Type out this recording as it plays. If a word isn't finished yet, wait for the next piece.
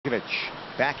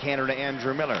Nedeljkovic. Backhander to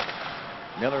Andrew Miller.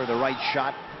 Miller, the right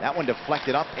shot. That one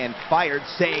deflected up and fired.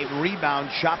 Saved. Rebound.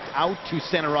 Chopped out to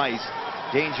center ice.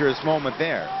 Dangerous moment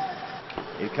there.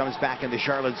 It comes back in the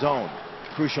Charlotte zone.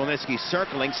 Krushelnyski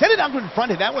circling. Set it out in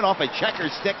front. That went off a checker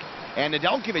stick. And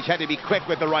Nedeljkovic had to be quick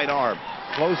with the right arm.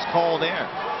 Close call there.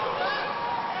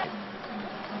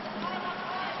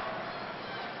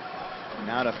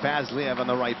 Now to Fazliev on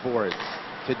the right boards.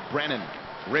 To Brennan.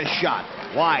 Wrist shot.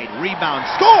 Wide. Rebound.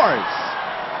 Scores!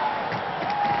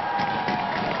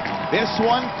 This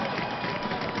one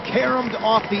caromed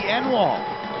off the end wall.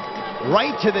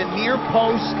 Right to the near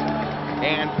post.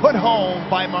 And put home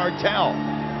by Martel.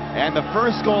 And the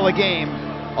first goal of the game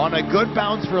on a good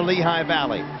bounce for Lehigh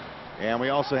Valley. And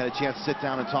we also had a chance to sit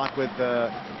down and talk with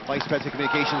Vice President of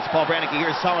Communications, Paul Brannicky.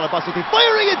 Here's Solomon busting through,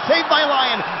 firing it, saved by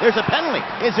Lyon. There's a penalty.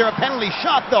 Is there a penalty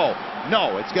shot, though?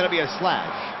 No, it's going to be a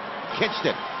slash.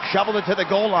 Kitchton shoveled it to the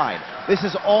goal line. This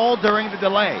is all during the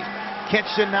delay.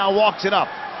 Kitchton now walks it up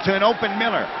to an open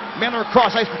Miller. Miller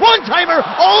cross ice, one-timer.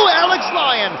 Oh, Alex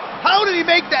Lyon. How did he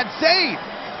make that save?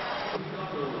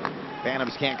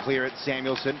 Phantoms can't clear it.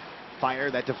 Samuelson.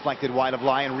 Fire that deflected wide of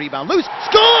Lyon. Rebound loose.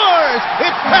 Scores!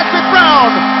 It's Patrick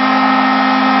Brown!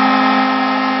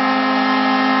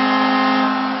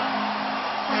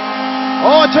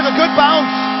 Oh, it took a good bounce.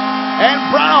 And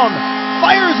Brown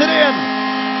fires it in.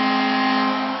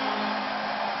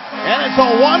 And it's a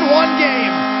 1-1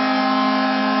 game.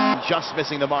 Just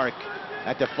missing the mark.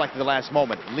 That deflected the last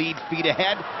moment. Lead feet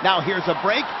ahead. Now here's a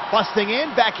break. Busting in.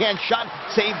 Backhand shot.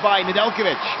 Saved by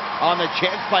Nedeljkovic. On the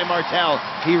chance by Martel.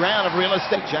 He ran out of real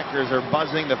estate. Checkers are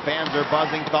buzzing. The fans are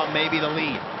buzzing. Thought maybe the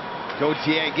lead.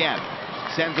 Gauthier again.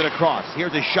 Sends it across.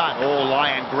 Here's a shot. Oh,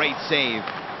 Lyon. Great save.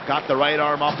 Got the right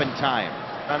arm up in time.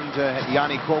 And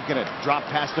Yanni Kokanen. Drop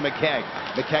pass to McKegg.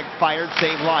 McKegg fired.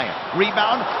 Save Lyon.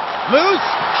 Rebound. Loose.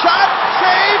 Shot.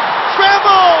 Save.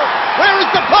 Scramble. Where is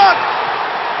the puck?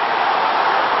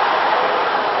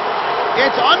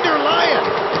 It's under Lyon.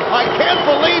 I can't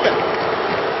believe it.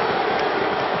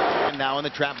 And now in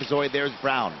the trapezoid, there's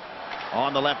Brown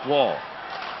on the left wall.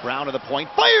 Brown to the point.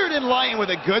 Fired in Lyon with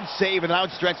a good save and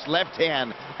outstretched left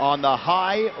hand on the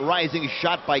high rising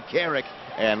shot by Carrick.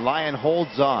 And Lyon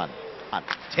holds on.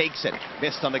 Takes it.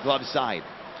 Missed on the glove side.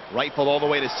 Rifle all the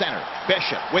way to center.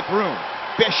 Bishop with room.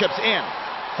 Bishop's in.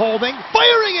 Holding.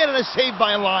 Firing it and a save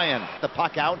by Lyon. The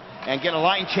puck out and get a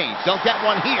line change. They'll get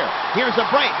one here. Here's a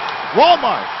break.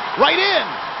 Walmart, right in.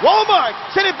 Walmart,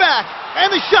 send it back. And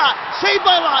the shot, saved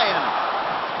by Lyon.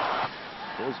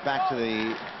 Goes back to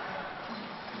the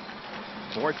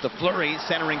towards the Fleury,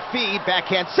 centering feed,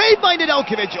 backhand, saved by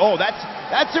Nedeljkovic. Oh, that's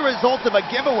a result of a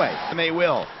giveaway. And they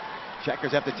will.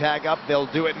 Checkers have to tag up. They'll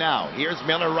do it now. Here's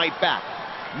Miller right back.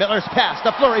 Miller's pass,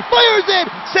 the Fleury fires it,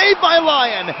 saved by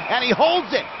Lyon, and he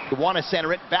holds it. You want to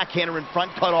center it, backhander in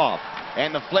front, cut off.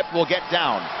 And the flip will get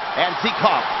down. And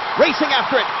Zikov racing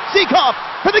after it. Zikov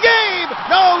for the game.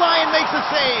 No, Lyon makes a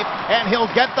save. And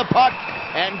he'll get the puck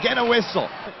and get a whistle.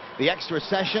 The extra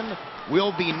session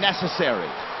will be necessary.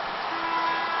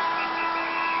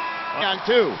 On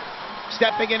two.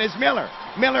 Stepping in is Miller.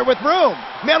 Miller with room.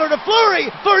 Miller to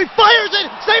Fleury. Fleury fires it.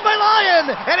 Saved by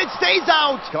Lyon. And it stays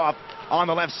out. Off on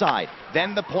the left side.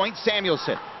 Then the point,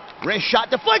 Samuelson. Wrist shot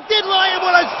deflected. Lyon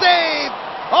with a save.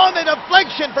 On the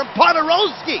deflection from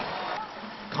Podorowski.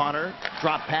 Connor,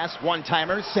 drop pass,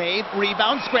 one-timer, save,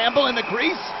 rebound, scramble in the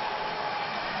crease.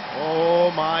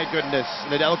 Oh my goodness,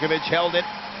 Nedeljkovic held it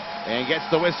and gets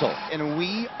the whistle. And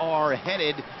we are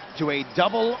headed to a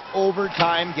double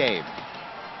overtime game.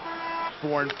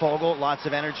 Fogel, lots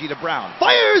of energy to Brown.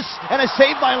 Fires! And a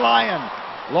save by Lyon.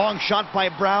 Long shot by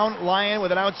Brown. Lyon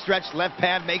with an outstretched left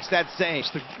pad makes that save.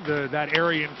 That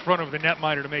area in front of the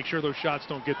netminder to make sure those shots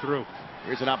don't get through.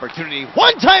 Here's an opportunity.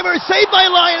 One-timer saved by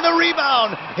Lyon, the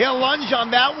rebound. He'll lunge on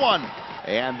that one.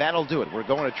 And that'll do it. We're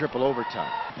going to triple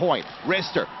overtime. Point.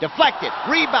 Wrister. Deflected.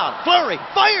 Rebound. Fleury.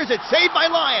 Fires it. Saved by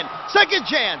Lyon. Second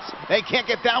chance. They can't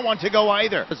get that one to go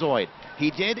either.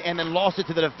 He did and then lost it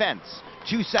to the defense.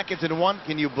 2 seconds and one.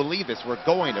 Can you believe this? We're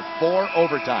going to 4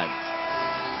 overtimes.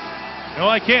 No,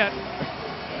 I can't.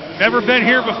 Never been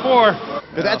here before.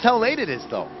 But that's how late it is,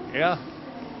 though. Yeah.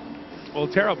 Well,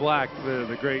 Tara Black,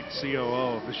 the great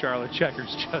COO of the Charlotte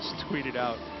Checkers, just tweeted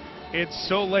out, "It's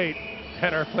so late,"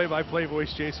 and our play-by-play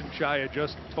voice, Jason Shaya,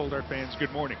 just told our fans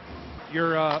good morning.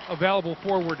 You're available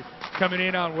forward coming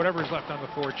in on whatever's left on the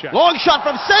forecheck. Long shot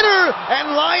from center,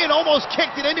 and Lyon almost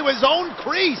kicked it into his own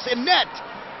crease in net.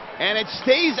 And it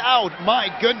stays out. My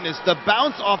goodness, the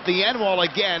bounce off the end wall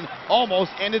again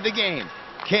almost ended the game.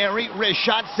 Carey, wrist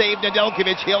shot, saved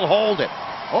Nedeljkovic. He'll hold it.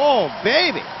 Oh,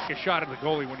 baby. A shot at the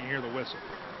goalie when you hear the whistle.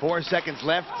 4 seconds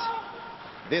left.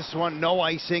 This one, no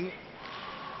icing.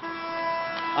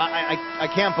 I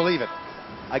can't believe it.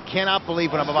 I cannot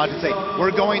believe what I'm about to say.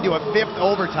 We're going to a 5th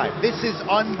overtime. This is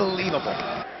unbelievable.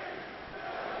 I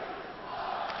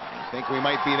think we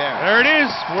might be there. There it is.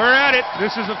 We're at it.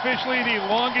 This is officially the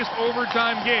longest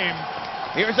overtime game.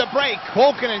 Here's a break.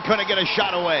 Volkanen couldn't get a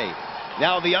shot away.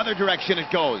 Now the other direction it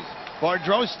goes.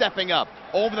 Boudreau stepping up.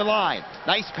 Over the line.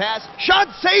 Nice pass. Shot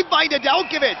saved by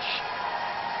Nedeljkovic.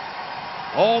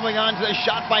 Holding on to the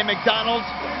shot by McDonald.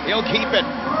 He'll keep it.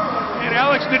 And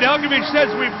Alex Nedeljkovic says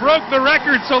we broke the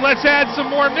record, so let's add some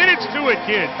more minutes to it,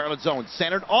 kid. Charlotte zone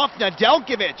centered off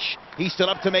Nedeljkovic. He stood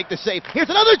up to make the save.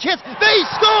 Here's another chance. They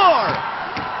score!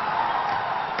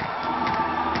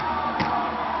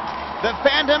 The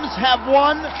Phantoms have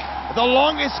won the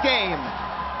longest game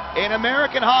in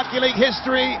American Hockey League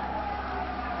history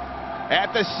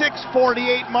at the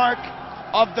 6:48 mark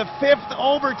of the 5th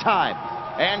overtime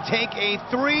and take a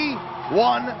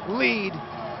 3-1 lead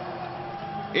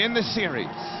in the series.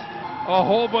 A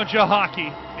whole bunch of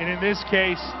hockey, and in this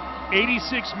case,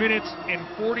 86 minutes and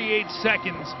 48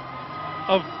 seconds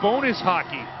of bonus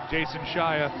hockey, Jason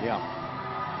Shaya. Yeah.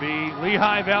 The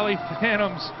Lehigh Valley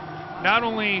Phantoms not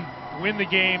only win the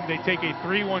game, they take a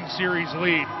 3-1 series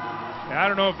lead. And I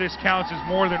don't know if this counts as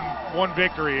more than one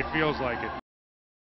victory. It feels like it.